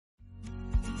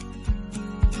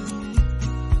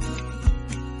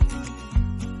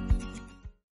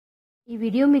ఈ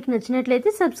వీడియో మీకు నచ్చినట్లయితే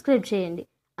సబ్స్క్రైబ్ చేయండి.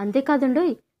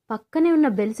 అంతేకాదండోయ్ పక్కనే ఉన్న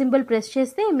బెల్ సింబల్ ప్రెస్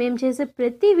చేస్తే మేము చేసే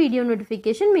ప్రతి వీడియో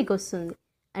నోటిఫికేషన్ మీకు వస్తుంది.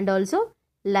 And also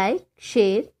like,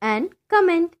 share and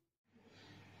comment.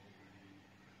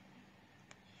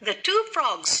 The two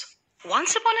frogs.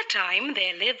 Once upon a time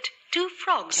there lived two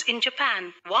frogs in Japan.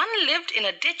 One lived in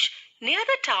a ditch near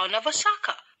the town of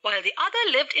Osaka, while the other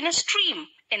lived in a stream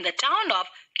in the town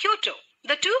of Kyoto.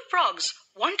 The two frogs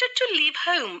wanted to leave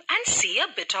home and see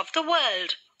a bit of the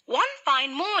world. One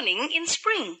fine morning in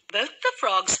spring, both the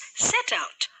frogs set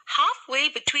out. Halfway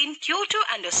between Kyoto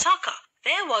and Osaka,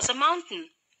 there was a mountain.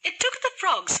 It took the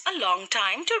frogs a long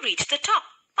time to reach the top,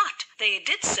 but they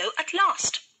did so at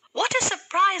last. What a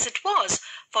surprise it was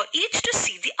for each to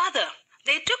see the other.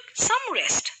 They took some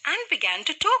rest and began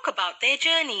to talk about their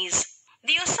journeys.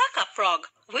 The Osaka frog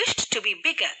wished to be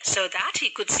bigger so that he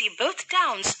could see both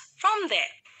towns from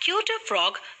there. Kyoto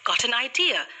frog got an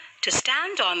idea to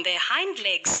stand on their hind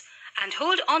legs and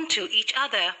hold on to each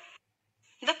other.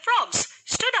 The frogs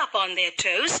stood up on their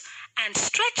toes and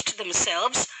stretched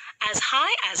themselves as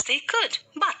high as they could.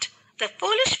 But the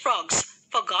foolish frogs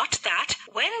forgot that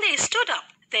when they stood up,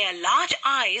 their large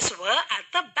eyes were at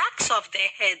the backs of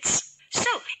their heads.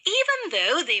 So, even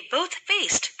though they both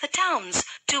faced the towns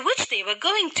to which they were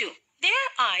going to, their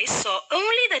eyes saw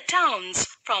only the towns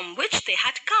from which they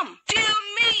had come. "Dear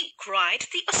me!" cried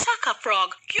the Osaka frog.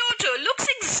 "Kyoto looks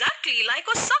exactly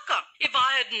like Osaka. If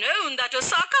I had known that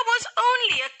Osaka was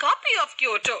only a copy of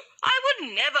Kyoto, I would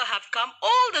never have come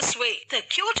all this way," the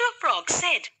Kyoto frog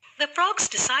said. The frogs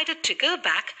decided to go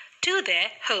back to their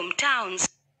hometowns.